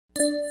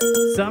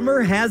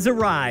Summer has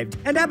arrived,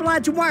 and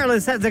Appalachian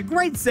Wireless has a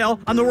great sale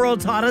on the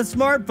world's hottest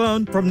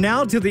smartphone from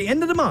now till the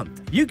end of the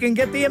month. You can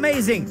get the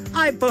amazing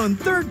iPhone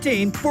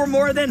 13 for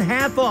more than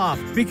half off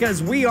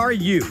because we are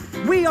you.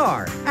 We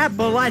are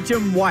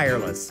Appalachian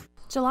Wireless.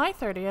 July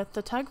 30th,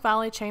 the Tug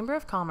Valley Chamber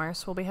of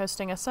Commerce will be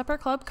hosting a supper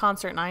club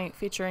concert night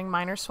featuring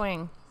Minor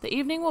Swing. The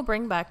evening will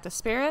bring back the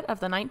spirit of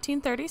the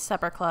 1930s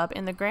supper club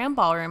in the Grand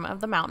Ballroom of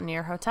the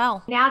Mountaineer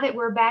Hotel. Now that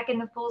we're back in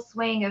the full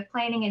swing of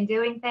planning and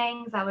doing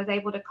things, I was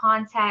able to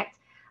contact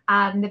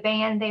the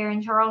band there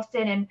in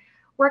Charleston and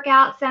work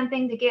out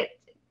something to get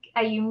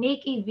a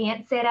unique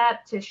event set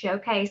up to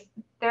showcase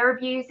their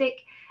music,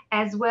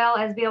 as well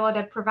as be able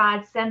to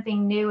provide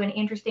something new and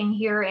interesting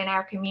here in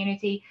our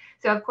community.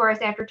 So, of course,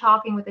 after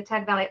talking with the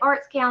Tug Valley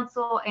Arts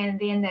Council and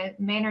then the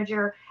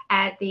manager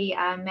at the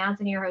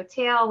Mountaineer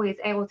Hotel, we was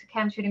able to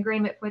come to an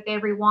agreement with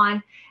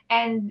everyone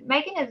and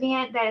make an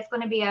event that is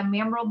going to be a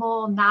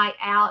memorable night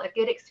out, a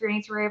good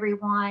experience for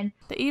everyone.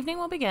 The evening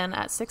will begin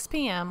at 6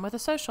 p.m. with a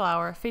social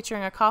hour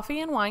featuring a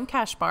coffee and wine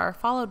cash bar,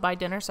 followed by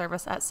dinner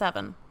service at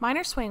 7.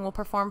 Minor Swing will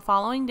perform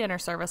following dinner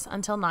service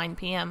until 9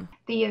 p.m.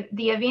 The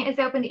event is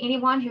open to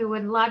anyone who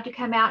would love to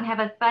come out and have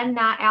a fun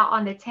night out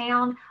on the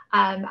town.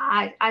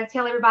 I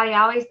tell everybody,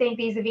 I always think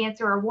these events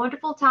are a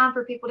wonderful time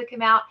for people to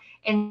come out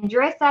and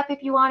dress up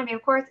if you want. I mean,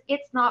 of course,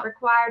 it's not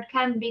required.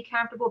 Come and be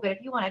comfortable, but if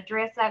you want to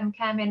dress up and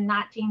come in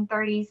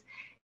 1930s,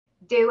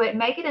 do it.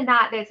 Make it a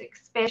night that's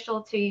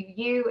special to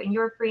you and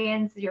your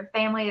friends, your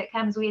family that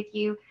comes with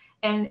you,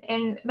 and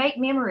make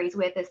memories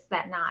with us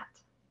that night.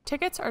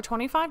 Tickets are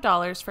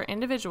 $25 for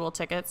individual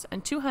tickets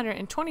and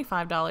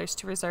 $225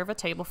 to reserve a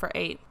table for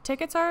 8.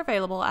 Tickets are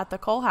available at the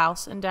Cole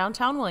House in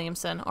downtown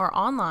Williamson or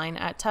online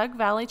at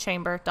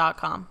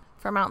tugvalleychamber.com.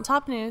 For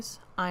Mountaintop News,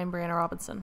 I'm Brianna Robinson.